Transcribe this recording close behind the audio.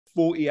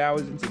40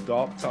 hours into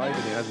Dark Tide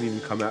and it hasn't even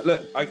come out.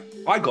 Look,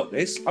 I got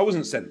this. I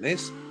wasn't sent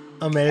this.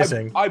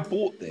 Amazing. I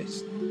bought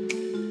this.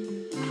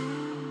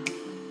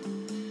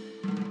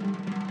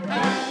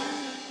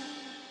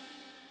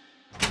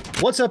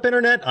 What's up,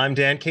 Internet? I'm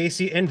Dan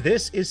Casey, and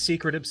this is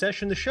Secret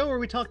Obsession, the show where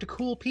we talk to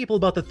cool people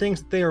about the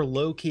things that they are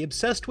low-key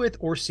obsessed with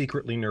or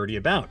secretly nerdy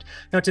about.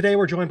 Now, today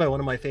we're joined by one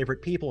of my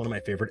favorite people, one of my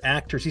favorite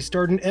actors. He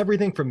starred in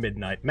everything from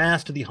Midnight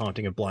Mass to The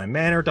Haunting of Bly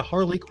Manor to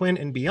Harley Quinn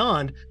and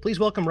beyond. Please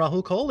welcome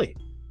Rahul Kohli.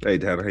 Hey,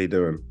 Dan, how you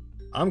doing?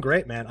 I'm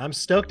great, man. I'm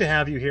stoked to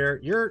have you here.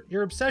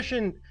 Your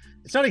obsession,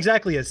 it's not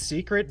exactly a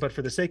secret, but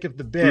for the sake of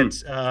the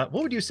bit, what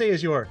would you say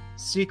is your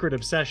secret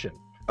obsession?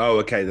 Oh,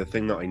 okay. The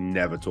thing that I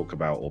never talk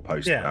about or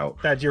post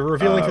about. That you're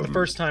revealing for the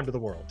first time to the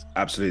world.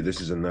 Absolutely.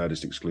 This is a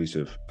Nerdist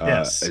exclusive.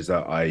 Yes. Is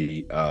that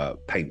I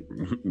paint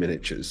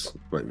miniatures.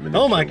 Like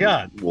oh my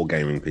God.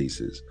 Wargaming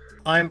pieces.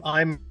 I'm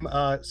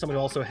someone who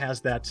also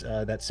has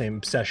that same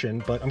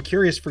obsession, but I'm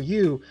curious for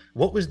you,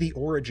 what was the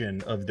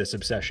origin of this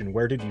obsession?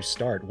 Where did you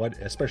start? What,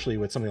 especially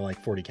with something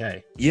like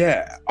 40K?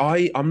 Yeah,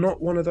 I'm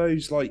not one of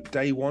those like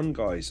day one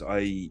guys.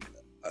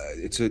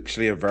 It's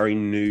actually a very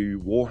new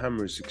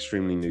Warhammer is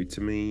extremely new to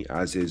me,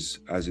 as is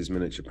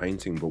miniature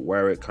painting. But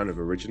where it kind of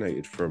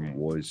originated from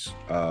was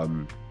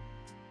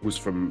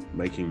from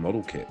making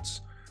model kits.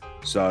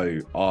 So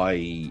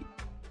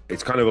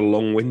it's kind of a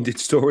long-winded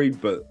story,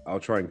 but I'll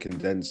try and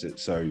condense it.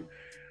 So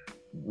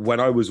when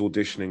I was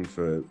auditioning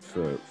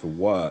for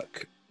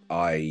work,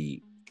 I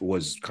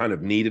was kind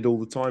of needed all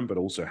the time, but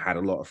also had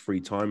a lot of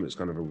free time. It's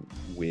kind of a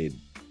weird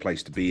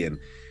place to be in.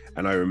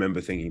 And I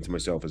remember thinking to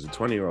myself as a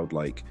 20-year-old,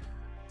 like,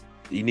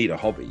 you need a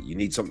hobby. You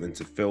need something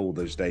to fill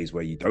those days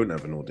where you don't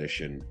have an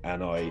audition.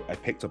 And I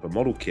picked up a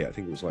model kit. I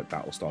think it was like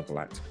Battlestar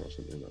Galactica or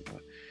something like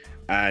that.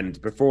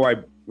 And before I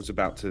was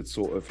about to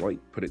sort of like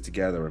put it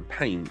together and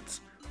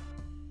paint,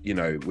 you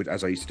know,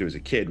 as I used to do as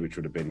a kid, which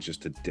would have been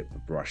just to dip the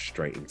brush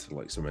straight into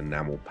like some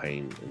enamel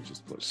paint and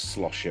just like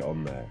slosh it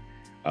on there.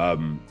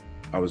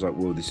 I was like,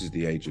 well, this is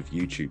the age of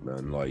YouTube,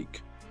 man.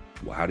 Like,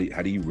 well, how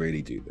do you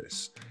really do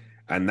this?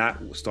 And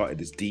that started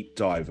this deep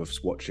dive of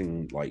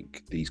watching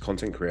like these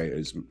content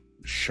creators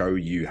show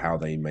you how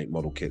they make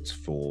model kits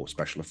for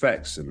special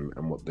effects and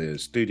what the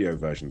studio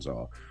versions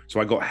are.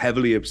 So I got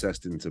heavily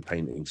obsessed into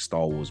painting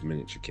Star Wars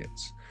miniature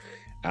kits,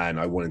 and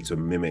I wanted to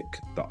mimic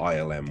the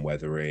ILM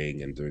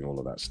weathering and doing all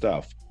of that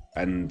stuff.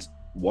 And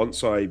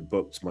once I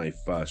booked my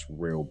first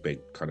real big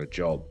kind of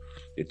job,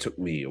 it took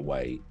me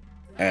away.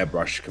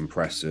 Airbrush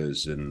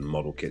compressors and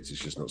model kits is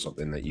just not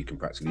something that you can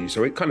practically use.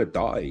 So it kind of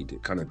died.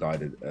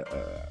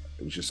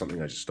 It was just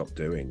something I just stopped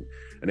doing.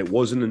 And it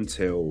wasn't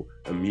until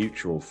a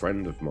mutual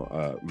friend of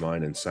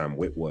mine and Sam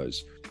Whitworth,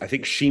 I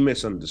think she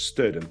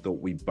misunderstood and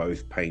thought we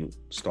both paint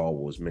Star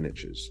Wars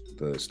miniatures,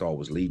 the Star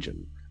Wars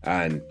Legion,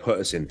 and put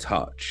us in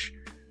touch.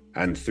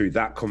 And through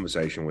that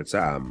conversation with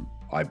Sam,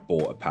 I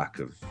bought a pack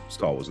of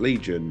Star Wars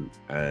Legion,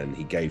 and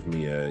he gave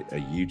me a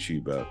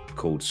YouTuber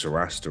called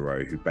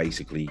Sarastero, who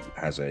basically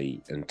has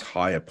an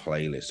entire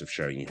playlist of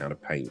showing you how to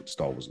paint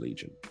Star Wars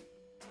Legion.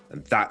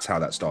 And that's how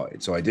that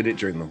started. So I did it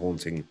during the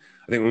Haunting.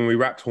 I think when we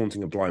wrapped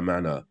Haunting of Bly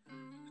Manor,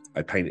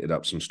 I painted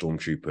up some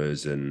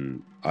stormtroopers,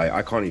 and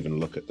I can't even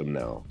look at them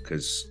now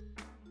because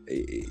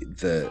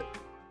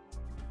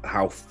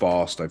how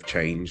fast I've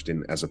changed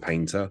as a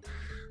painter.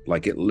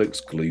 Like, it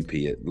looks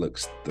gloopy. It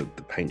looks, the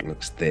paint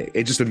looks thick.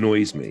 It just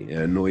annoys me.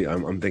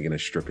 I'm thinking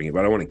of stripping it,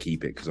 but I want to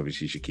keep it because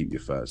obviously you should keep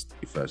your first.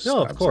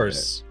 No, of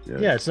course.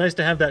 Yeah, it's nice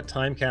to have that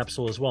time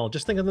capsule as well.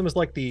 Just think of them as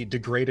like the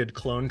degraded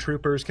clone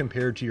troopers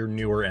compared to your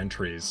newer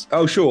entries.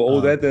 Oh, sure. Or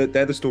they're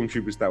the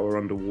stormtroopers that were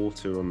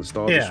underwater on the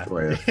Star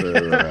Destroyer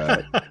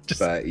for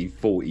 30,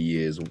 40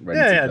 years.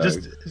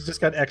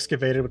 Just got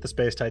excavated with the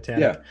Space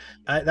Titanic.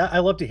 Yeah. I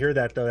love to hear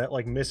that, though. That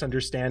like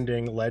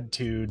misunderstanding led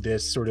to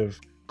this sort of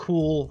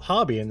cool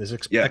hobby and this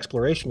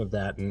exploration of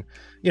that. And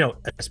you know,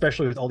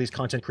 especially with all these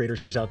content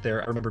creators out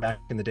there, I remember back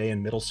in the day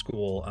in middle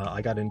school,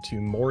 I got into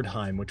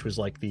Mordheim, which was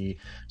like the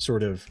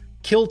sort of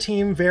kill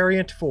team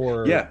variant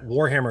for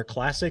Warhammer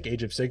Classic,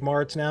 Age of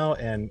Sigmar it's now.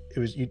 And it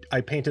was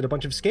I painted a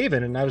bunch of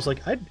Skaven, and I was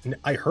like,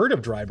 I heard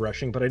of dry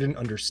brushing, but I didn't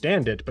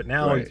understand it. But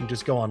now you can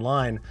just go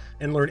online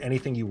and learn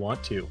anything you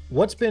want to.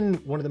 What's been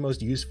one of the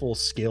most useful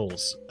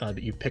skills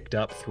that you picked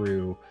up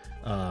through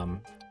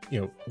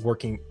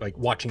working, like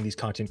watching these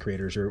content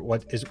creators, or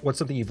what's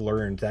something you've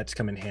learned that's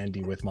come in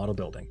handy with model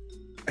building?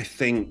 I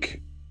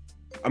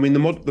mean,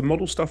 the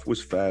model stuff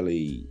was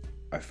fairly,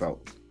 I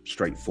felt,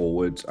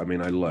 straightforward. I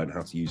mean, I learned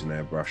how to use an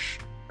airbrush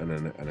and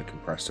a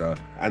compressor,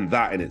 and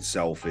that in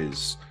itself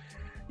is,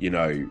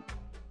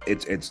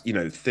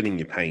 it's thinning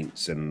your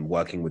paints and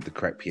working with the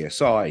correct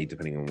PSI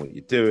depending on what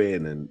you're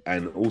doing,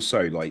 and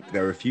also like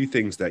there are a few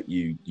things that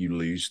you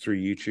lose through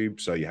YouTube,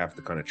 so you have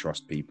to kind of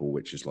trust people,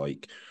 which is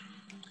like,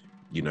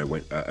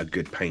 when a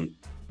good paint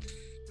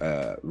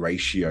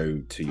ratio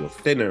to your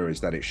thinner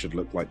is that it should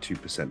look like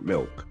 2%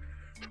 milk.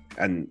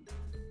 And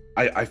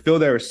I feel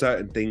there are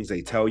certain things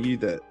they tell you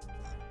that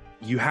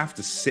you have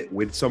to sit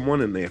with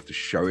someone and they have to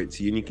show it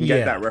to you, and you can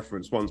get that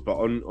reference once, but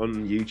on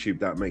YouTube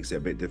that makes it a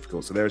bit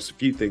difficult. So there's a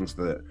few things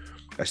that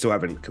I still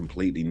haven't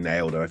completely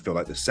nailed it. I feel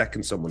like the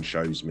second someone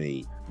shows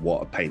me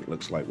what a paint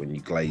looks like when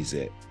you glaze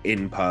it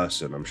in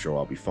person, I'm sure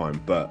I'll be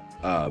fine. But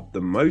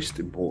the most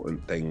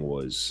important thing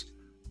was,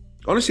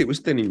 honestly, it was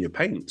thinning your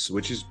paints,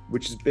 which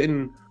has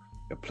been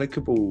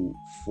applicable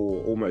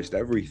for almost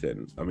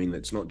everything. I mean,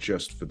 it's not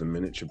just for the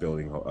miniature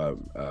building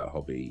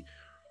hobby.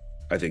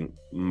 I think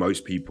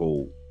most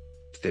people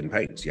thin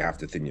paints. You have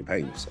to thin your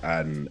paints,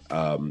 and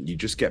you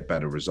just get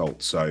better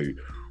results. So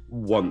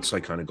once I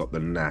kind of got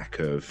the knack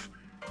of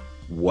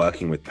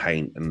working with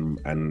paint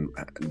and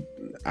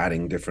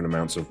adding different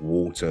amounts of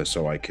water,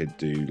 so I could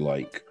do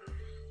like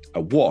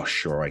a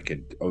wash, or I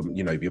could,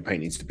 you know, if your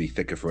paint needs to be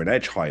thicker for an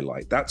edge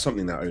highlight, that's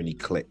something that only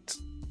clicked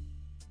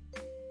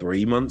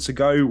 3 months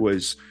ago.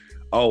 Was,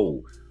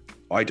 oh,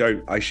 I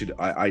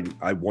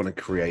want to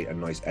create a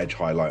nice edge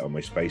highlight on my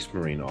Space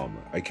Marine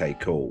armor. Okay,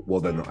 cool. Well,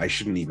 then I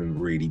shouldn't even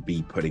really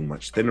be putting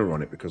much thinner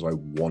on it, because I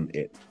want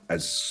it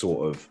as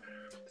sort of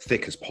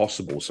thick as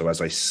possible. So as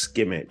I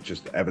skim it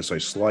just ever so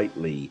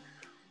slightly,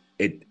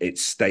 it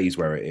stays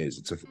where it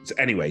is.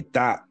 Anyway,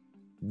 that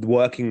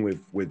working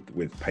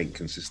with paint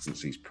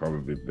consistency has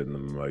probably been the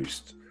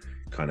most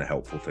kind of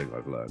helpful thing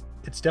I've learned.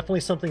 It's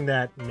definitely something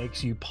that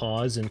makes you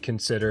pause and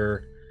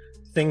consider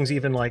things,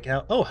 even like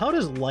how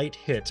does light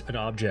hit an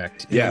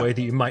object in a way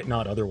that you might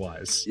not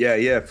otherwise.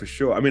 Yeah, for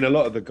sure. I mean, a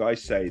lot of the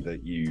guys say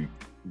that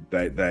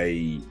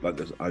they like,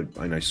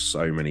 I know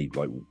so many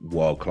like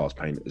world-class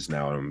painters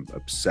now, and I'm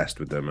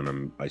obsessed with them,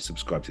 and I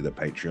subscribe to their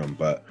Patreon,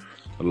 but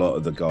a lot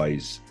of the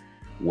guys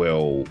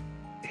will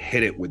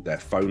hit it with their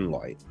phone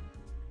light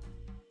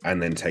and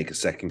then take a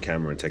second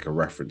camera and take a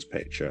reference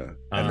picture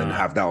and then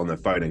have that on their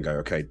phone and go,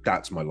 okay,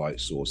 that's my light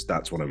source,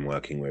 that's what I'm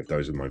working with,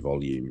 those are my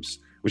volumes,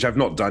 which I've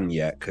not done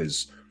yet,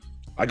 because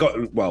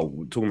talking about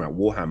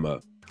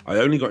Warhammer, I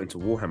only got into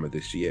Warhammer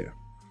this year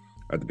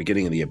at the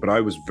beginning of the year, but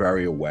I was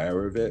very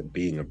aware of it.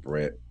 Being a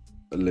Brit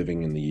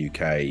living in the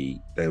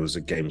UK, there was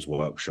a Games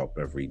Workshop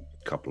every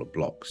couple of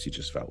blocks, you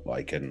just felt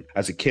like, and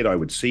as a kid I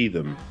would see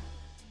them,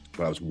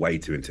 but I was way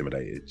too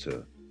intimidated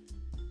to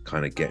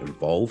kind of get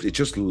involved. It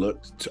just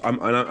looked,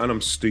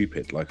 I'm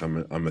stupid. Like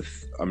I'm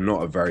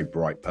not a very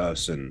bright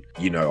person.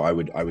 You know, I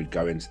would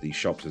go into these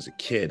shops as a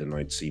kid and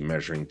I'd see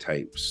measuring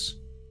tapes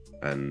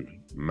and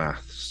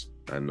maths,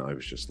 and I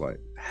was just like,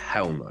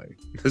 hell no,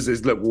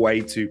 this looked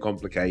way too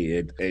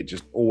complicated. It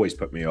just always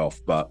put me off.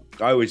 But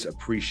I always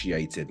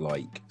appreciated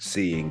like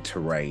seeing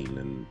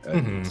terrain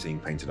and seeing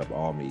painted up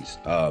armies.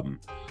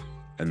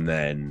 And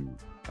then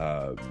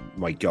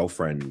my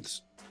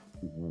girlfriend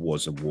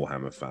was a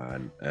Warhammer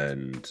fan,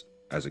 and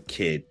as a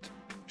kid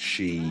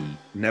she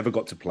never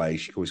got to play.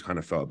 She always kind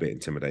of felt a bit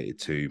intimidated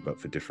too, but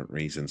for different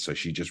reasons. So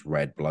she just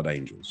read Blood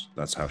Angels.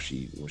 That's what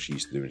she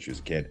used to do when she was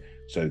a kid.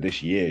 So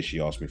this year she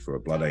asked me for a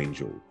Blood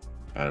Angel,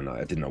 and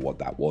I didn't know what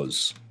that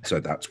was. So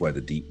that's where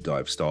the deep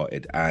dive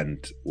started.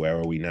 And where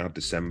are we now?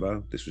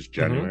 December. This was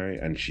January,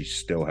 and she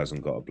still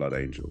hasn't got a Blood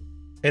Angel.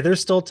 Hey,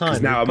 there's still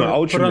time. Now put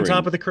on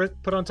top of the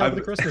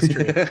Christmas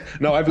tree.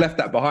 No, I've left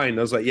that behind.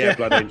 I was like, yeah.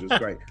 Blood Angel's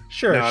great.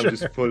 Sure. Now I'm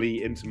just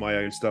fully into my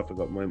own stuff. I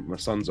got my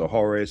Sons of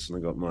Horus, and I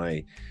got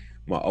my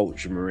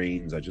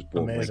Ultramarines. I just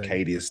bought my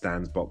Cadia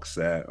Stands box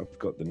set. I've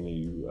got the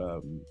new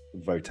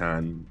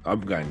Votan.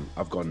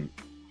 I've gone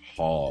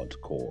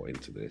hardcore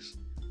into this.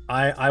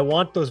 I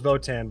want those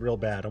Votan real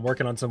bad. I'm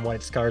working on some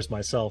White Scars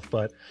myself,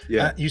 but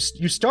you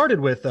started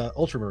with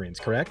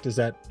Ultramarines, correct? Is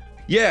that?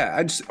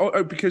 Yeah,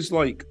 because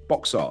like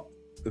box art.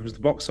 There was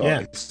the box art. Yeah.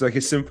 It's like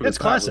as simple as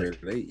classic.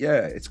 That, really.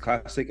 Yeah, it's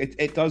classic.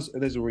 It does.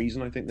 There's a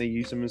reason I think they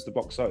use them as the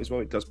box art as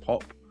well. It does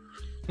pop.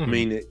 I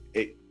mean,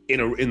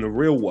 in the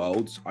real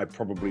world, I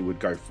probably would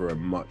go for a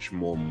much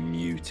more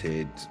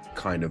muted,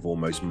 kind of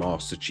almost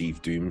Master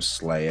Chief Doom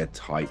Slayer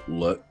type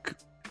look.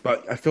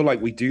 But I feel like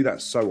we do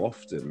that so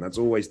often. That's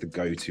always the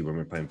go-to when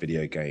we're playing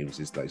video games,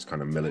 is those kind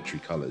of military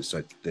colors.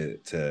 So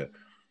to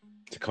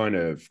kind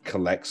of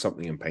collect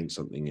something and paint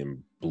something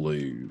in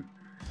blue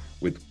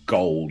with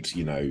gold,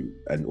 you know,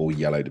 or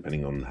yellow,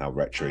 depending on how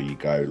retro you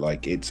go,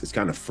 like it's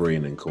kind of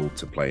freeing and cool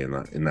to play in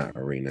that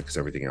arena, because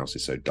everything else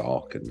is so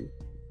dark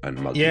and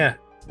muggy. Yeah.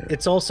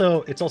 It's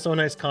also a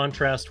nice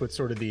contrast with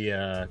sort of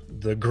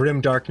the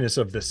grim darkness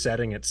of the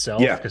setting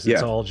itself, because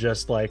it's all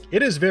just like,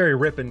 it is very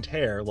rip and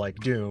tear like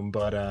Doom,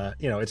 but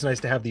you know, it's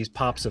nice to have these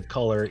pops of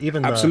color.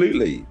 Even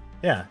absolutely.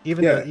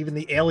 Even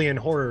the alien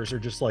horrors are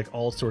just like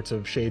all sorts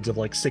of shades of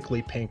like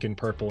sickly pink and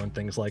purple and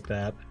things like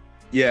that.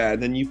 Yeah,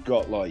 and then you've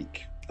got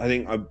like, I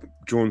think I'm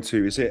drawn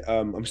to, is it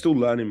I'm still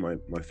learning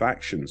my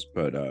factions,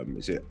 but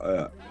is it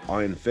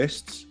Iron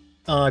Fists?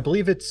 I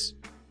believe it's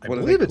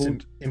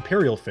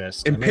Imperial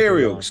Fist.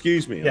 Imperial,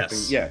 excuse me.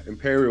 Yes. I think,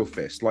 Imperial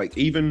Fist. Like,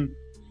 even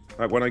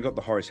like when I got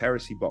the Horus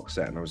Heresy box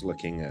set and I was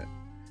looking at,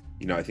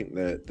 you know, I think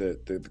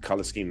the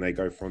color scheme they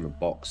go for on the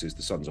box is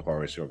the Sons of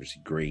Horus are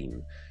obviously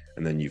green,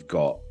 and then you've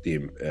got the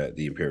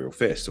Imperial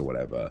Fist or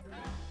whatever.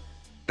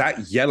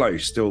 That yellow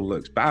still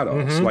looks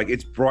badass. Like,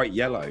 it's bright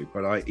yellow,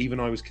 but I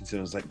was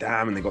considering, I was like,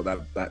 damn, and they got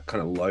that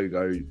kind of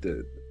logo.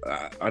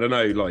 I don't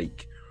know,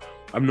 like,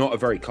 I'm not a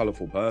very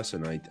colorful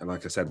person. And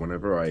like I said,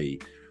 whenever I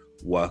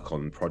work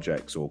on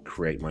projects or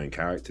create my own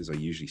characters, I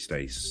usually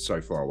stay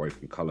so far away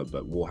from color.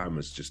 But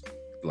Warhammer's just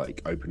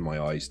like opened my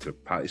eyes to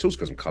it's also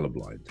because I'm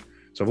colorblind,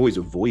 so I've always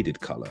avoided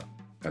color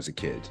as a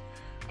kid,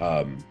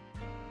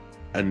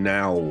 and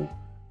now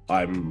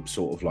I'm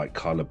sort of like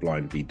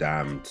colorblind be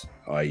damned.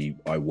 I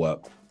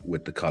work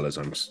with the colors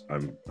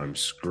I'm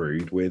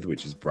screwed with,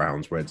 which is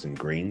browns, reds, and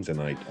greens, and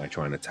I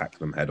try and attack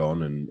them head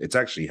on, and it's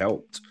actually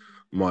helped.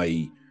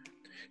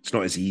 It's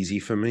not as easy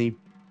for me,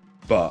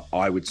 but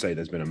I would say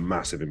there's been a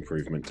massive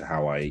improvement to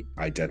how I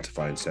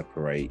identify and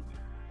separate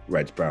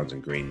reds, browns,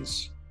 and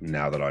greens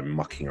now that I'm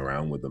mucking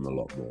around with them a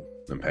lot more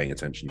and paying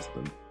attention to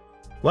them.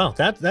 Wow,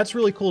 that's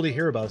really cool to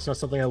hear about. It's not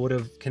something I would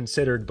have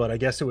considered, but I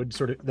guess it would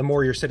sort of, the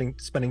more you're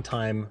spending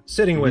time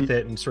sitting with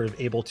it and sort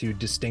of able to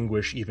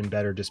distinguish even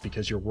better just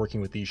because you're working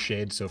with these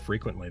shades so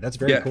frequently. That's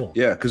very cool.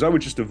 Yeah, because I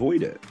would just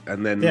avoid it.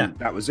 And then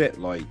that was it.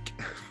 Like,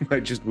 I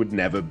just would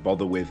never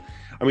bother with,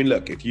 I mean,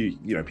 look, if you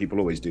know, people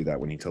always do that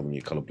when you tell them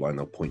you're colorblind,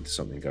 they'll point to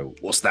something and go,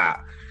 what's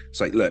that? It's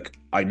like, look,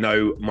 I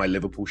know my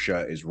Liverpool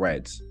shirt is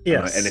red.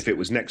 Yes. And if it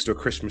was next to a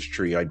Christmas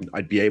tree,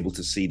 I'd be able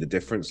to see the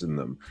difference in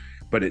them.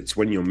 But it's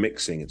when you're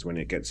mixing, it's when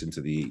it gets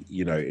into the,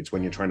 you know, it's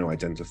when you're trying to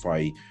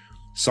identify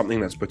something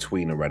that's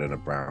between a red and a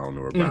brown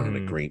or a brown and a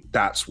green.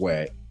 That's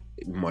where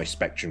my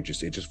spectrum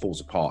just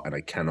falls apart, and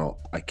I cannot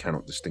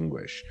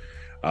distinguish.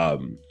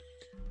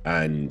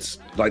 And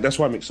like, that's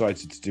why I'm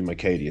excited to do my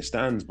Cadia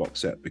Stands box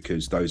set,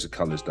 because those are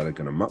colors that are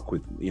going to muck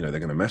with, you know, they're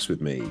going to mess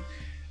with me,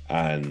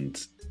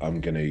 and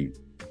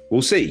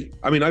we'll see.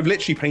 I mean, I've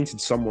literally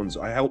painted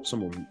I helped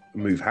someone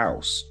move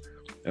house,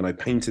 and I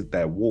painted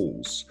their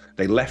walls.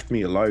 They left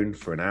me alone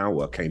for an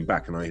hour, came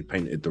back, and I had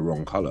painted the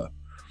wrong color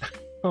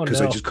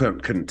because I just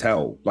couldn't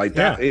tell. Like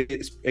that,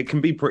 it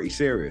can be pretty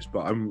serious.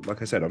 But I'm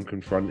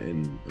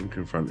confronting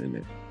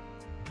it.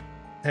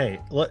 Hey,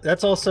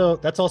 that's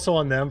also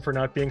on them for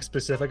not being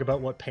specific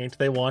about what paint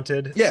they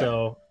wanted. Yeah.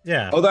 So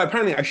yeah. Although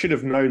apparently I should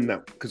have known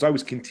that, because I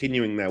was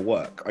continuing their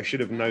work. I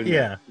should have known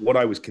that what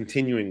I was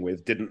continuing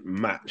with didn't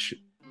match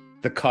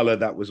the color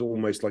that was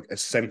almost like a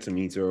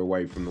centimeter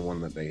away from the one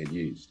that they had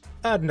used.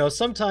 I don't know.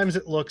 Sometimes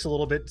it looks a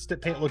little bit,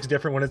 paint looks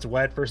different when it's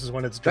wet versus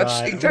when it's dry.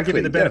 That's exactly. I'm give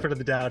you the benefit of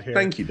the doubt here.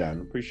 Thank you,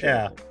 Dan. Appreciate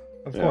it.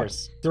 Of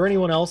course. Is there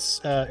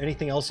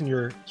anything else in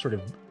your sort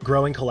of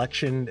growing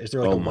collection? Is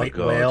there like a white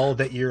whale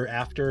that you're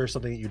after, or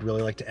something that you'd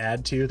really like to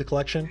add to the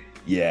collection?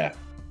 Yeah,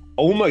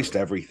 almost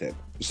everything.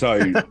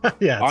 So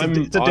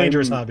it's a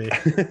dangerous hobby.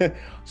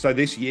 So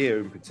this year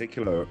in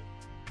particular,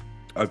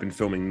 I've been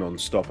filming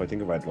non-stop. I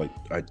think I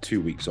had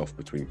 2 weeks off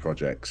between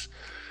projects,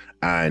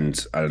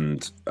 and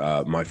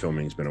my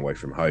filming's been away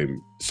from home.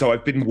 So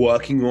I've been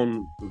working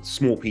on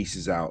small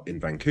pieces out in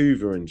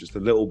Vancouver and just a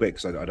little bit,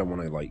 because I don't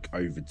want to like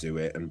overdo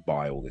it and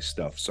buy all this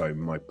stuff. So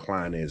my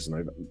plan is,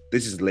 and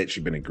this has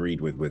literally been agreed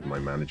with my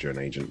manager and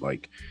agent,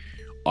 like,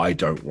 I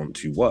don't want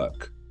to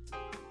work.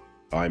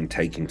 I'm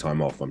taking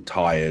time off. I'm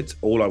tired.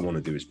 All I want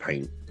to do is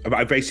paint.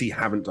 I basically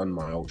haven't done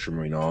my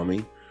Ultramarine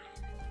Army,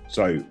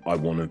 so I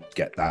want to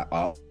get that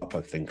up.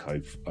 I think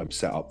I'm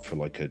set up for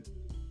like a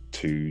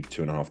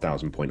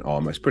 2,500 point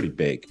armor. It's pretty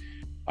big.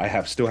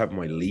 I still have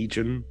my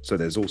Legion, so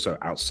there's also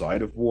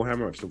outside of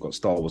Warhammer, I've still got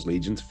Star Wars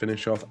Legion to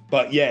finish off.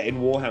 But yeah, in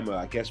Warhammer,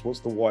 I guess, what's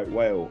the white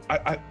whale?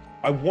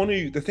 I want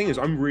to. The thing is,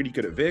 I'm really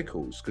good at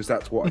vehicles, because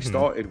that's what I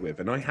started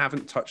with, and I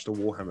haven't touched a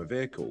Warhammer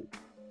vehicle.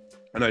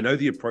 And I know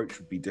the approach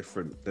would be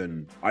different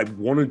than, I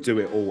want to do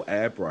it all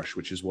airbrush,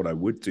 which is what I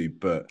would do,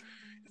 but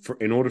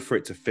in order for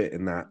it to fit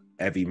in that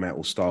heavy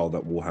metal style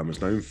that Warhammer's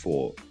known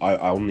for,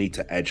 I'll need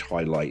to edge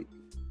highlight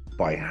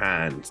by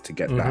hand to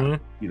get that,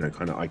 you know,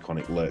 kind of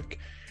iconic look.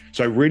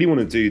 So I really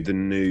want to do the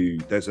new,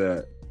 there's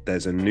a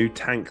new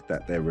tank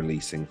that they're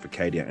releasing for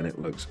Cadia, and it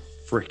looks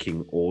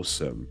freaking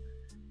awesome.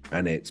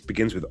 And it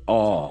begins with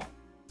R,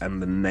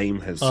 and the name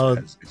has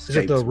is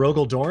it the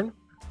Rogel Dorn?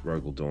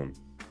 Rogel Dorn.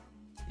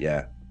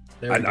 Yeah.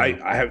 And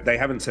they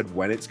haven't said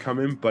when it's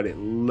coming, but it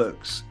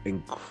looks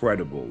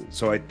incredible.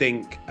 So I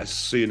think as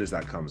soon as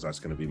that comes, that's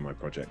going to be my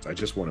project. I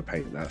just want to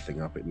paint that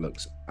thing up. It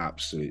looks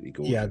absolutely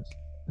gorgeous. Yeah,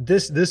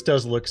 this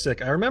does look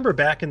sick. I remember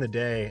back in the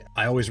day,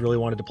 I always really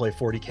wanted to play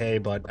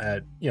 40K, but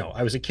I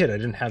was a kid. I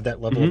didn't have that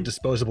level of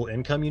disposable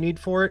income you need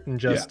for it, and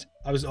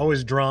I was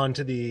always drawn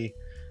to the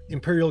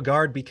Imperial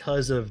Guard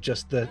because of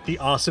just the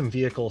awesome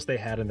vehicles they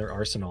had in their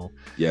arsenal.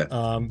 Yeah.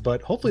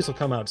 But hopefully this will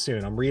come out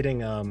soon. I'm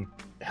reading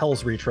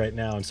Hell's Reach right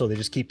now, and so they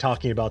just keep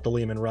talking about the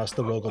Leman Russ,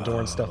 the Rogel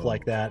Dorn, stuff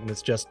like that, and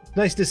it's just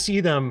nice to see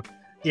them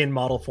in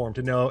model form,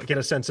 to get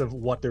a sense of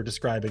what they're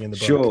describing in the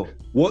book. Sure.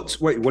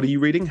 What are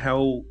you reading?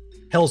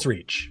 Hell's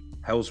Reach.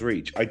 Hell's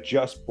Reach. I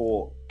just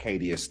bought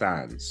Cadia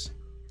Stands,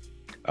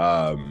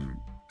 and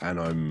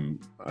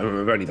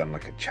I've only done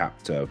like a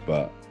chapter,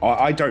 but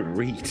I don't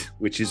read,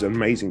 which is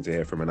amazing to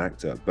hear from an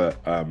actor. But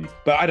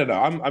I don't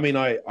know.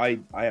 I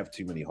have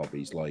too many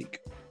hobbies.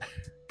 Like,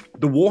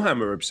 the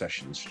Warhammer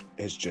obsession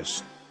is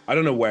just, I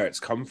don't know where it's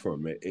come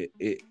from.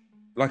 It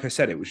like I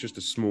said, it was just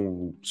a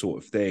small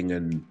sort of thing,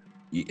 and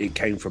it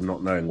came from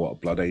not knowing what a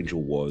Blood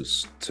Angel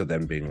was to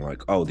then being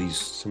like, oh,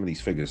 some of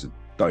these figures are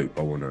dope.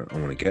 I want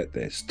to get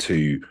this.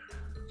 To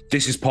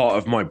this is part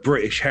of my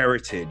British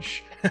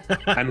heritage.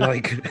 And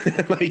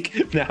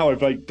like now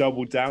I've like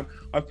doubled down.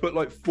 I've put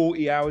like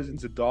 40 hours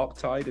into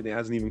Darktide and it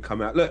hasn't even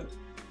come out. Look,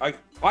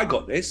 I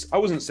got this. I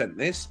wasn't sent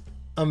this.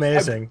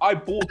 Amazing. I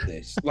bought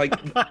this. Like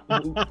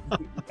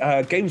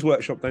Games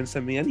Workshop don't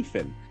send me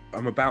anything.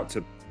 I'm about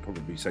to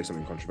probably say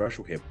something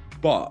controversial here,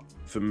 but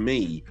for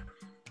me,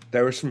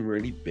 there are some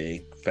really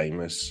big,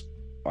 famous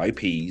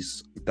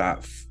IPs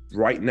that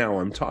right now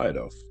I'm tired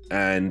of,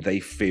 and they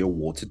feel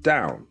watered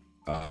down.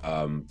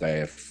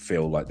 They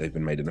feel like they've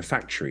been made in a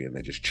factory and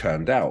they're just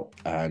churned out,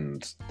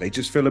 and they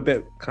just feel a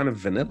bit kind of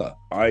vanilla.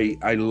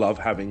 I love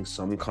having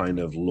some kind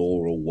of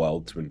lore or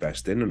world to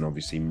invest in, and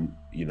obviously,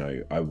 you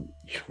know, I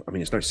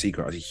mean, it's no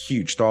secret, I was a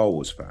huge Star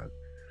Wars fan.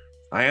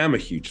 I am a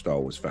huge Star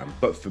Wars fan,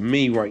 but for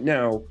me right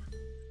now,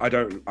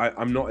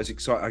 I'm not as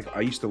excited. I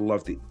used to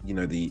love the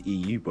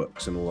EU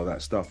books and all of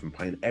that stuff, and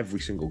playing every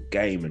single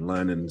game and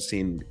learning and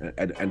seeing,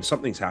 and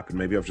something's happened.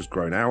 Maybe I've just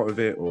grown out of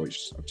it, or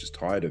I'm just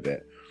tired of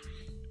it.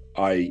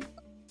 I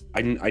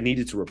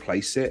needed to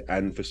replace it,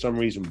 and for some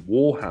reason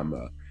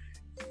Warhammer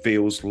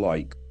feels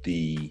like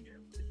the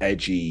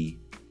edgy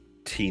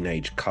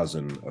teenage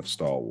cousin of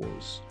Star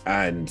Wars,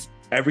 and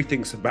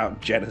everything's about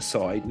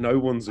genocide. No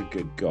one's a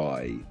good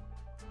guy.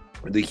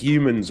 The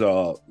humans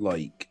are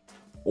like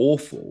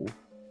awful.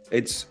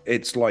 It's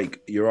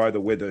like you're either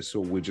with us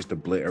or we'll just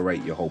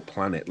obliterate your whole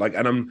planet. Like,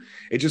 and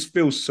it just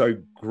feels so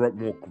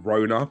more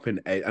grown up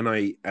and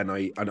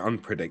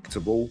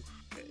unpredictable,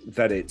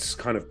 that it's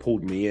kind of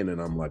pulled me in,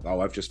 and I'm like, oh,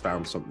 I've just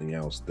found something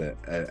else that,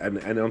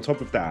 and on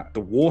top of that,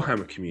 the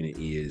Warhammer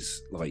community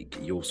is like,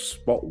 you'll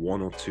spot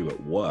one or two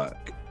at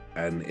work,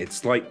 and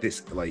it's like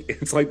this, like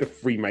it's like the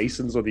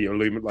Freemasons or the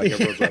Illuminati.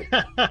 Like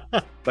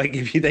everyone's like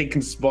if they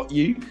can spot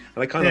you, and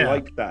I kind of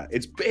like that.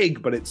 It's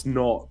big, but it's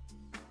not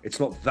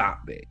that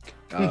big.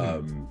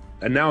 And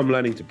now I'm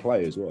learning to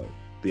play as well,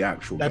 the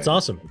actual That's game.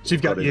 awesome. So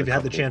you've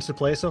had the chance to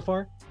play so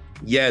far?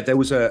 Yeah, there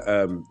was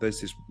there's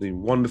this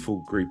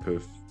wonderful group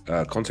of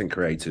content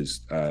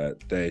creators.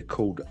 They're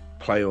called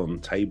Play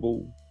on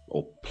Table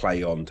or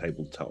Play on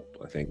Tabletop,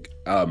 I think.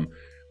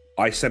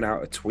 I sent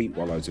out a tweet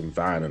while I was in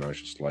van, and I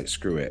was just like,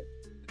 screw it.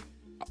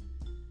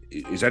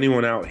 Is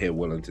anyone out here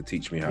willing to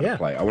teach me how to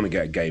play? I want to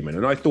get a game in.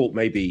 And I thought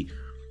maybe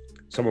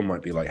someone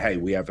might be like, hey,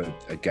 we have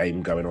a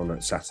game going on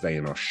at Saturday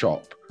in our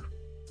shop.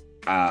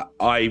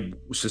 I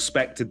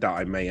suspected that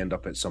I may end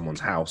up at someone's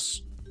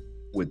house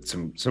with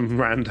some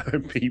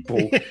random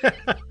people.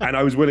 And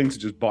I was willing to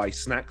just buy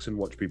snacks and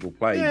watch people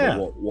play.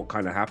 But what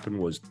kind of happened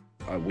was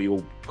we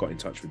all got in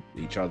touch with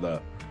each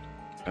other,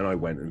 and I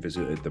went and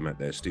visited them at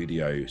their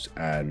studios,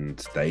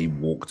 and they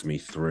walked me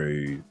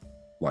through,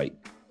 like,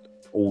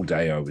 all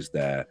day I was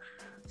there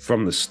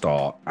from the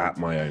start at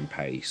my own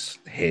pace.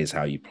 Here's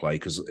how you play,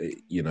 because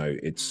it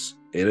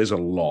is a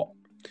lot.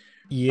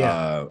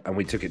 And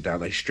we took it down.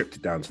 They stripped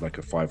it down to like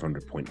a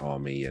 500-point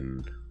army,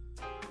 and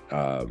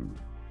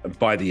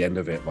by the end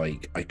of it,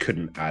 like, I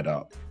couldn't add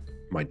up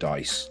my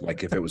dice.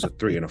 Like, if it was a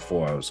 3 and a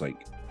 4, I was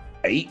like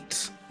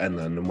 8, and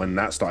then when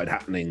that started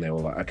happening, they were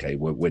like, okay,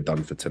 we're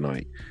done for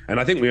tonight. And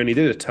I think we only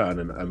did a turn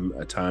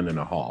and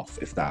a half,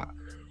 if that.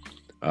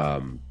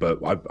 But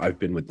I've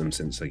been with them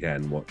since,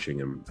 again,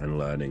 watching and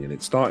learning, and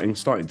it's starting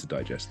to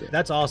digest it.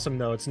 That's awesome,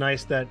 though. It's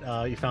nice that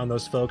you found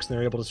those folks, and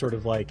they're able to sort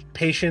of, like,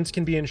 patience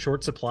can be in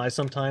short supply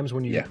sometimes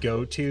when you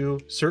go to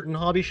certain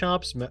hobby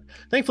shops.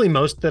 Thankfully,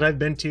 most that I've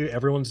been to,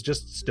 everyone's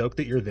just stoked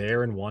that you're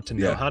there and want to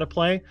know how to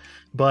play.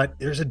 But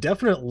there's a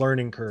definite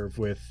learning curve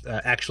with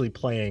actually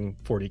playing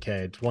 40K.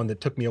 It's one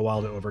that took me a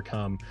while to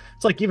overcome.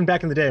 It's like, even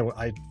back in the day,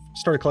 I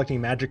started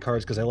collecting Magic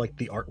cards because I liked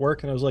the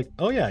artwork, and I was like,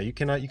 oh yeah, you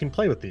can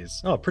play with these.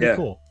 Oh, pretty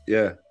cool.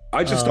 Yeah,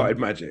 I just started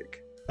Magic.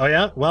 Oh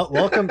yeah, well,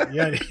 welcome. Just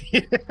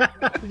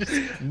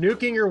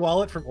nuking your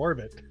wallet from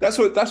orbit. That's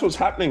what's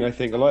happening. I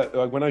think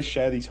like when I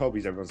share these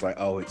hobbies, everyone's like,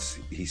 oh,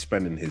 he's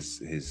spending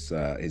his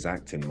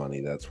acting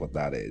money. That's what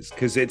that is.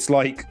 Because it's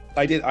like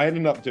I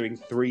ended up doing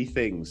 3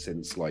 things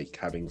since, like,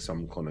 having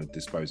some kind of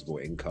disposable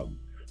income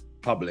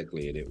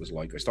publicly, and it was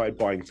like I started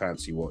buying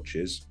fancy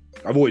watches.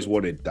 I've always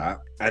wanted that,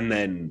 and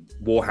then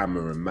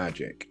Warhammer and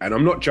Magic. And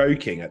I'm not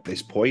joking at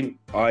this point.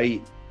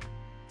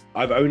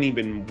 I've only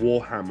been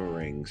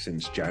Warhammering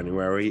since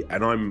January,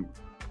 and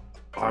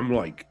I'm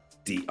like,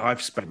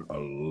 I've spent a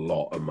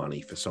lot of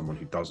money for someone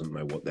who doesn't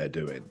know what they're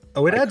doing.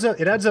 Oh, it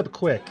adds up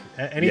quick.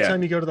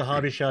 Anytime you go to the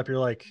hobby shop, you're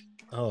like,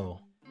 oh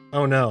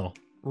no,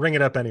 ring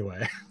it up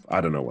anyway. I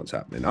don't know what's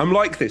happening. I'm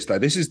like this, though.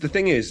 This is the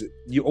thing is,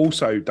 you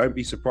also don't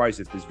be surprised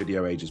if this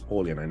video ages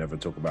poorly and I never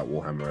talk about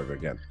Warhammer ever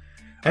again.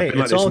 Hey,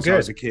 it's all good.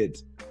 As a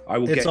kid, I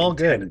will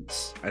get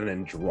intense and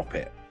then drop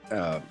it.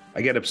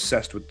 I get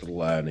obsessed with the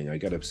learning. I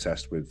get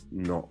obsessed with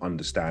not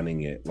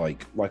understanding it,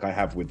 like I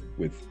have with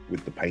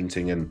the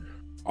painting. And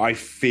I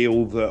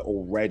feel that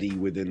already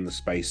within the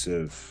space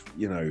of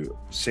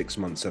 6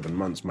 months, 7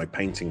 months, my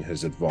painting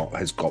has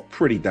got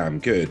pretty damn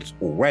good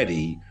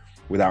already,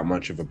 without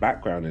much of a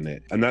background in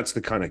it. And that's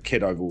the kind of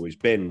kid I've always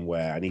been,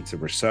 where I need to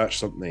research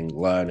something,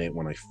 learn it.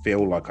 When I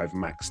feel like I've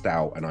maxed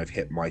out and I've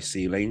hit my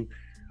ceiling,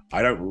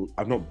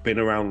 I've not been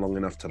around long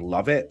enough to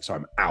love it, so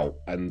I'm out.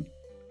 And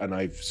and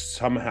I've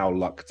somehow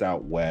lucked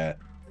out where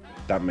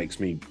that makes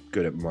me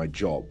good at my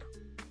job.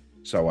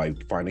 So I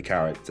find a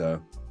character,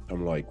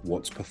 I'm like,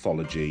 what's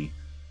pathology?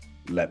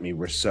 Let me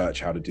research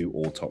how to do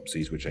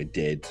autopsies, which I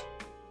did.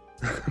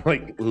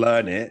 Like,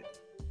 learn it.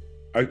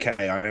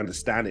 Okay, I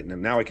understand it.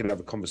 And now I can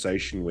have a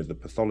conversation with the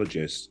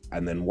pathologist.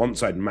 And then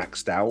once I'd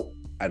maxed out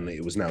and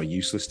it was now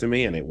useless to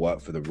me and it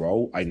worked for the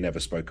role, I never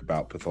spoke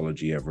about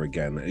pathology ever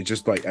again. It's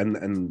just like,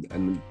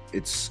 and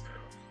it's,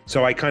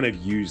 so I kind of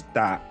used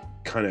that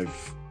kind of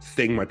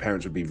thing my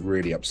parents would be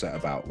really upset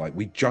about. Like,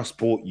 we just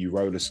bought you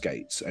roller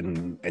skates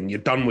and you're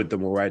done with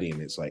them already.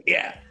 And it's like,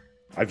 yeah,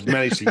 I've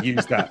managed to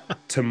use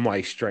that to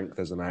my strength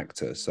as an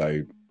actor.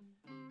 So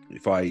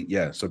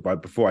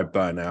before I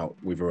burn out,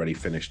 we've already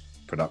finished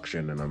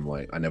production and I'm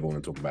like, I never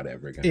want to talk about it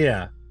ever again.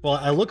 Yeah. Well,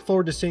 I look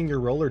forward to seeing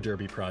your roller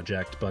derby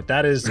project, but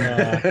that is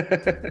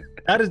that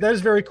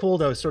is very cool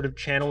though, sort of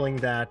channeling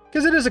that,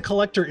 because it is a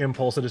collector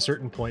impulse at a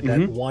certain point,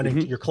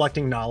 that you're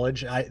collecting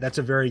knowledge. That's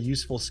a very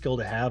useful skill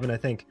to have, and I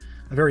think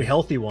a very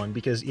healthy one,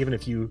 because even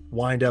if you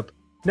wind up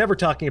never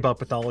talking about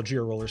pathology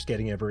or roller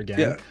skating ever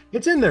again,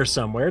 it's in there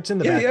somewhere. It's in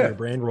the back of your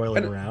brain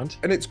roiling around.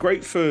 And it's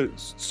great for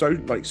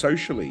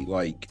socially.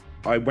 Like,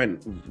 I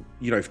went,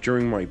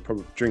 during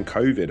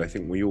COVID, I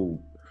think we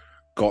all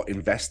got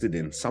invested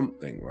in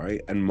something,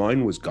 right? And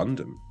mine was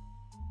Gundam.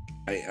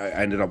 I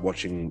ended up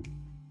watching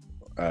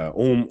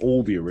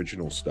all the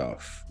original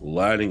stuff,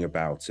 learning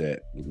about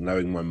it,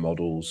 knowing my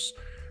models,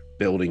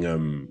 building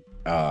them.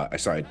 I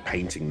started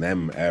painting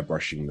them,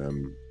 airbrushing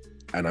them,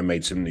 and I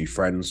made some new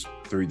friends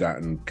through that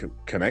and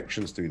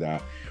connections through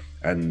that.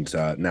 And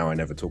now I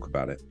never talk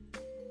about it.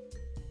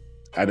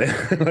 And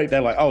then, they're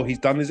like, "Oh, he's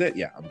done, is it?"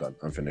 Yeah, I'm done.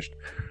 I'm finished.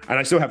 And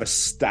I still have a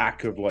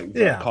stack of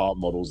car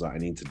models that I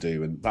need to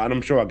do, and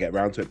I'm sure I'll get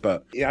around to it.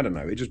 But I don't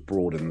know. It just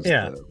broadens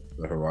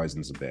the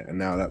horizons a bit. And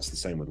now that's the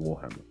same with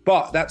Warhammer.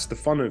 But that's the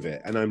fun of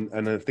it. And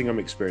I think I'm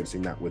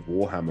experiencing that with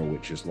Warhammer,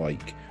 which is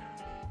like,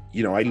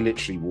 I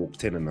literally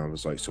walked in and I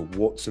was like, "So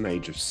what's an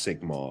Age of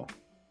Sigmar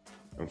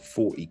and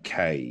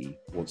 40K?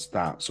 What's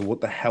that? So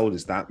what the hell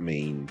does that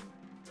mean?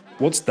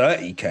 What's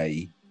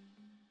 30K?"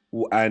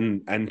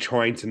 And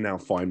trying to now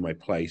find my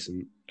place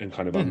and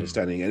kind of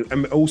understanding it.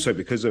 And also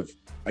because of,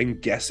 I'm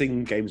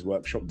guessing Games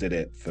Workshop did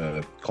it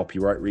for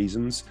copyright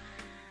reasons.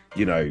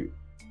 I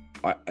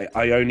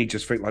only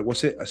just think, like,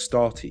 what's it?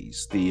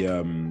 Astartes,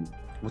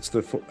 what's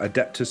the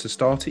Adeptus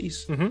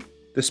Astartes?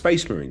 The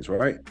Space Marines,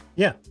 right?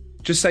 Yeah.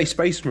 Just say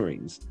Space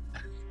Marines.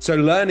 So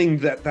learning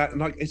that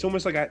like, it's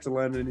almost like I had to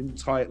learn an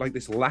entire, like,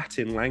 this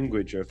Latin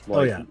language of the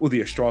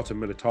Astrata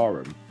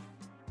Militarum.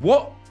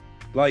 What?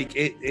 Like,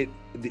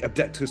 the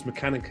Adeptus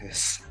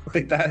Mechanicus,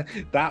 like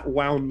that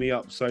wound me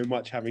up so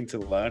much, having to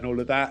learn all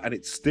of that. And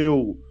it's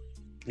still,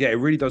 it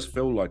really does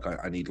feel like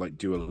I need like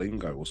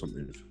Duolingo or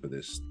something for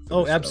this.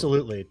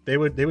 Absolutely. They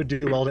would do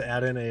well to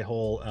add in a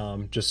whole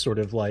just sort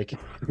of like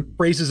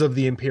phrases of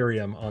the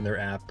Imperium on their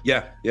app.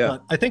 Yeah.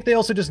 I think they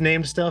also just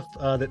named stuff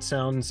that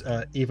sounds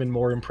even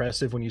more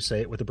impressive when you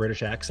say it with a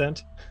British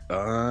accent.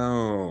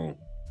 Oh.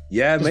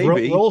 Yeah, just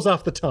maybe. Rolls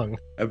off the tongue.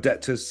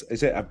 Adeptus,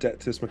 is it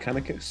Adeptus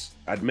Mechanicus?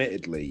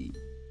 Admittedly,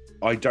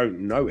 I don't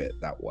know it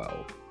that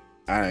well.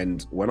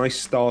 And when I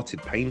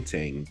started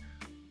painting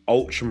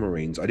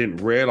Ultramarines, I didn't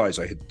realize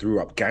I had threw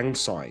up gang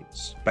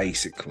signs,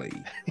 basically,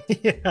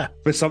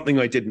 for something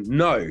I didn't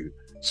know.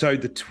 So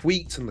the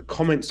tweets and the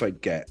comments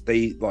I'd get,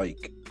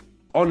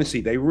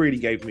 honestly, they really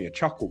gave me a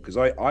chuckle, because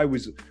I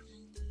was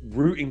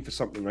rooting for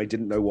something I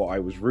didn't know what I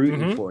was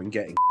rooting for and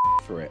getting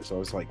for it. So I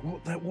was like,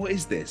 what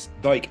is this?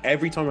 Like,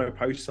 every time I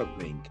post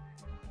something,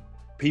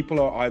 people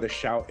are either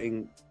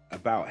shouting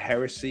about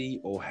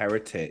heresy or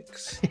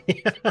heretics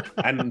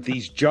and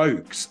these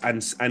jokes,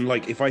 and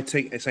like, if I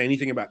say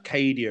anything about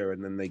Cadia,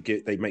 and then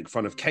they make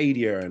fun of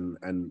Cadia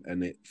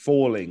and it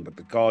falling, but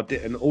the guard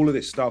did, and all of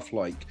this stuff,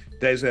 like,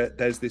 there's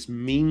this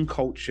meme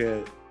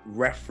culture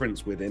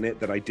reference within it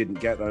that I didn't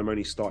get, that I'm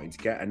only starting to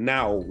get. And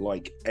now,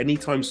 like,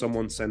 anytime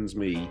someone sends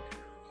me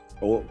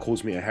or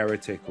calls me a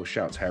heretic or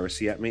shouts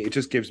heresy at me,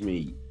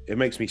 it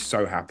makes me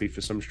so happy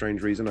for some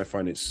strange reason. I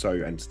find it so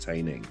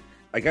entertaining.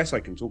 I guess I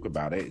can talk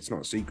about it. It's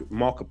not a secret.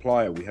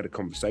 Markiplier, we had a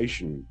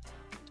conversation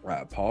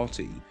at a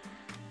party,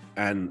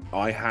 and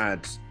I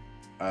had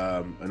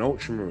an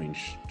Ultramarine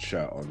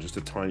shirt on, just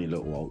a tiny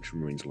little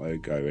Ultramarines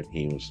logo, and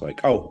he was like,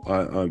 "Oh,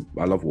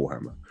 I love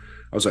Warhammer."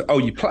 I was like, "Oh,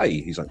 you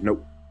play?" He's like,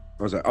 "Nope."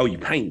 I was like, "Oh, you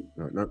paint?"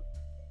 I'm like, "No."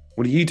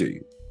 "What do you do?"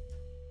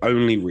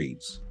 "Only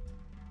reads."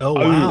 Oh,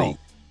 only, wow.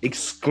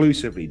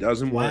 Exclusively.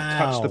 Doesn't want to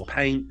touch the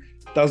paint.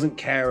 Doesn't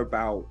care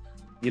about,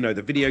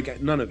 the video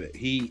game. None of it.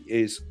 He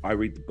is, I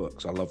read the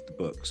books. I love the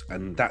books.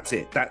 And that's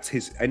it. That's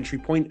his entry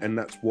point, and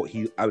that's what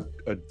he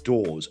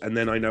adores. And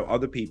then I know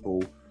other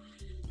people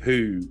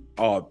who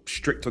are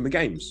strict on the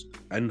games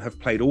and have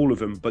played all of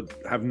them,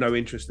 but have no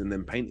interest in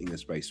them painting the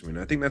Space Marine.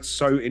 I think that's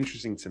so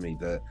interesting to me,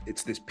 that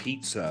it's this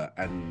pizza,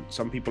 and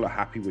some people are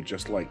happy with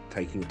just like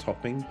taking a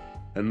topping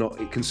and not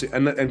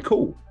and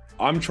cool.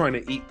 I'm trying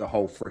to eat the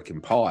whole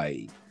freaking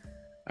pie,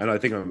 and I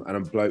think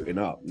I'm bloating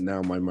up.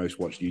 Now my most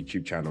watched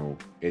YouTube channel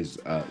is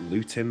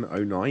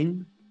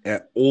Lutin09.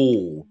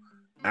 All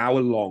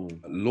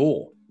hour-long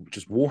lore,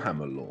 just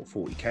Warhammer lore,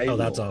 40K. Oh,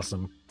 that's lore.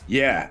 Awesome.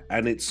 Yeah,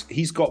 and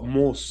he's got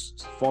more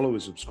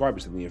followers,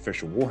 subscribers than the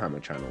official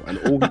Warhammer channel, and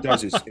all he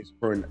does is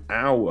for an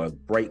hour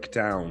break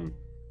down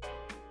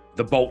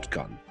the bolt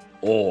gun,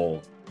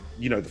 or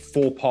the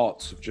 4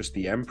 parts of just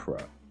the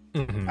Emperor.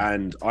 Mm-hmm.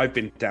 And I've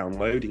been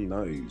downloading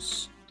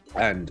those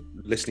and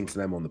listening to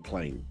them on the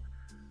plane,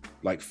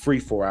 like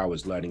 3-4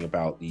 hours learning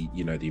about the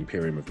the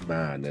Imperium of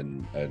Man,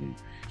 and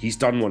he's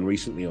done one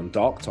recently on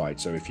Darktide.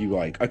 So if you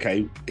like,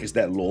 okay, is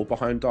there lore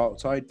behind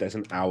Darktide? There's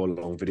an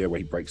hour-long video where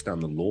he breaks down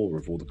the lore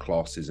of all the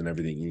classes and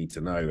everything you need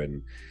to know,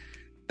 and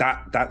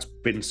that's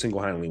been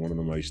single-handedly one of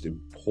the most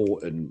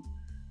important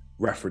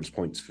reference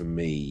points for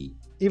me.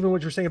 Even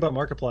what you're saying about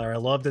Markiplier, I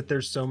love that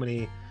there's so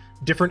many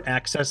different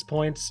access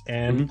points,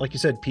 and like you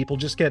said, people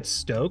just get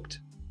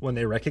stoked when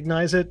they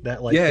recognize it,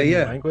 that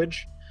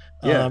language.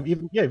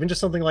 Even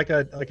just something like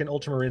an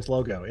Ultramarines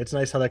logo. It's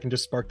nice how that can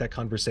just spark that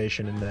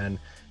conversation, and then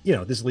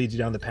this leads you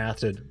down the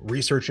path to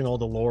researching all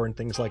the lore and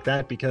things like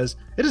that, because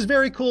it is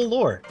very cool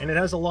lore, and it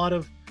has a lot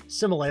of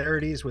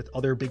similarities with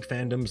other big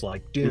fandoms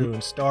like Dune,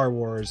 Star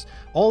Wars,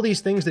 all these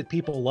things that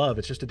people love.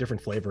 It's just a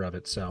different flavor of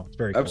it, so it's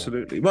very cool.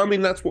 Absolutely. Well, I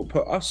mean, that's what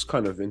put us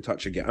kind of in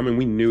touch again. I mean,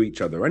 we knew each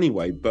other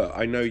anyway, but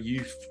I know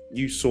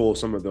you saw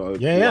some of the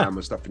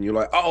Warhammer stuff, and you're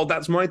like, oh,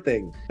 that's my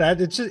thing.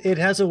 It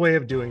has a way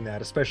of doing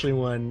that, especially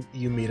when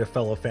you meet a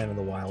fellow fan in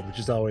the wild, which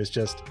is always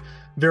just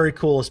very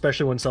cool,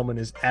 especially when someone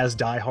is as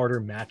diehard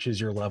or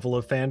matches your level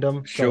of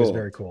fandom. It's always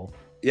very cool.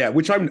 Yeah,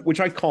 which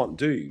I can't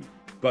do.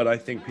 But I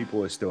think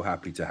people are still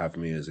happy to have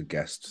me as a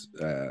guest,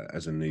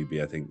 as a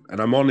newbie, I think.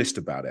 And I'm honest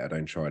about it. I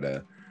don't try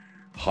to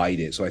hide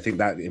it. So I think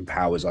that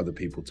empowers other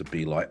people to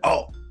be like,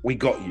 oh, we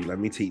got you. Let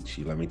me teach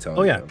you. Let me tell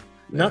you. Yeah.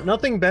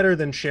 Nothing better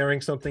than sharing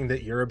something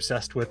that you're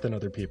obsessed with than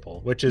other people,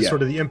 which is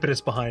sort of the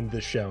impetus behind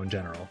this show in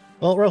general.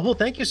 Well, Rahul,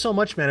 thank you so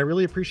much, man. I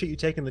really appreciate you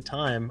taking the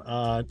time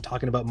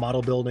talking about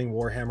model building,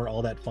 Warhammer,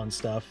 all that fun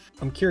stuff.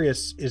 I'm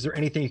curious, is there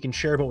anything you can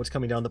share about what's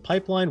coming down the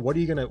pipeline? What are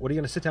you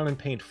gonna sit down and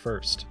paint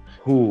first?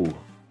 Ooh.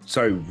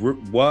 So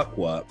work.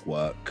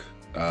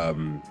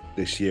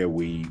 This year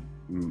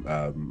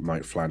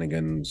Mike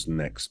Flanagan's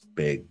next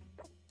big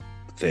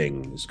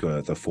thing is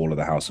The Fall of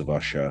the House of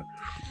Usher,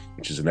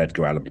 which is an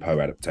Edgar Allan Poe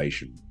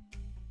adaptation.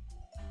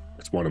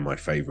 It's one of my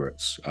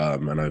favorites,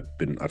 and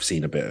I've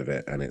seen a bit of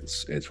it, and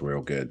it's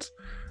real good.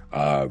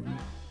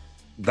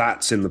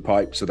 That's in the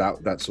pipe, so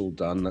that's all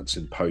done. That's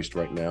in post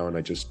right now, and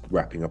I'm just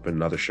wrapping up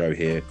another show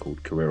here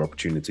called Career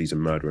Opportunities and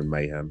Murder and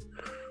Mayhem,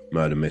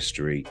 murder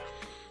mystery.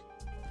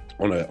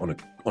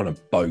 On a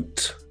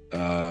boat,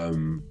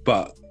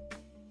 but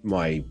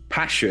my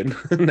passion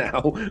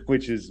now,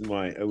 which is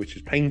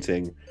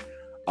painting,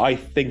 I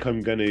think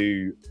I'm going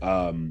to.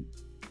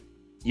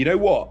 You know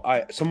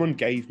what? Someone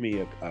gave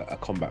me a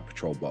combat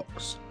patrol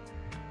box,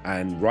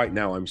 and right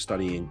now I'm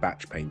studying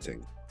batch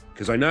painting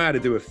because I know how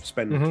to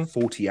spend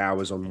 40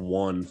 hours on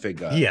one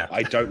figure. Yeah,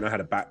 I don't know how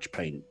to batch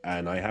paint,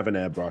 and I have an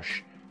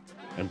airbrush.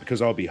 And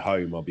because I'll be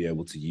home, I'll be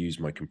able to use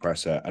my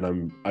compressor,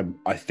 and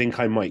I think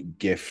I might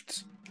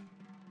gift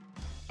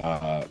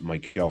my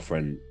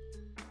girlfriend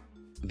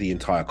the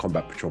entire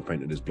combat patrol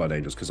painted as Blood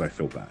Angels because I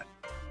feel bad.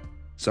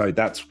 So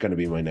that's going to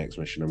be my next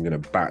mission. I'm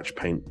going to batch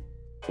paint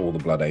all the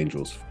Blood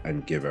Angels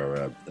and give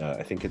her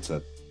I think it's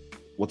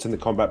what's in the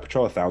combat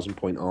patrol,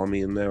 1,000-point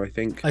army in there, I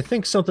think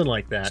something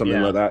like that.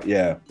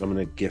 Yeah, I'm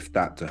going to gift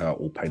that to her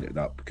all painted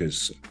up,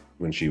 because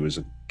when she was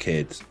a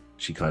kid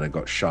she kind of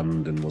got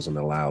shunned and wasn't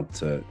allowed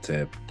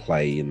to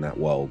play in that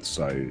world,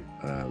 so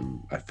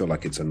I feel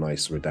like it's a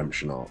nice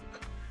redemption arc.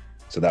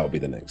 So that will be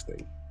the next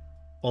thing.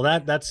 Well,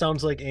 that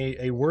sounds like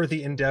a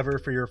worthy endeavor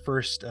for your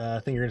first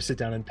thing you're going to sit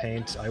down and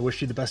paint. I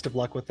wish you the best of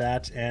luck with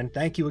that. And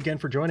thank you again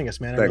for joining us,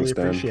 man. I really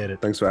appreciate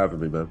it. Thanks for having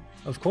me, man.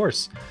 Of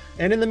course.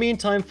 And in the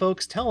meantime,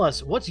 folks, tell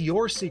us, what's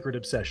your secret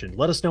obsession?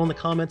 Let us know in the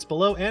comments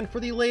below. And for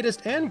the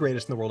latest and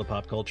greatest in the world of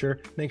pop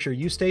culture, make sure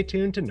you stay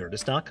tuned to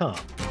Nerdist.com.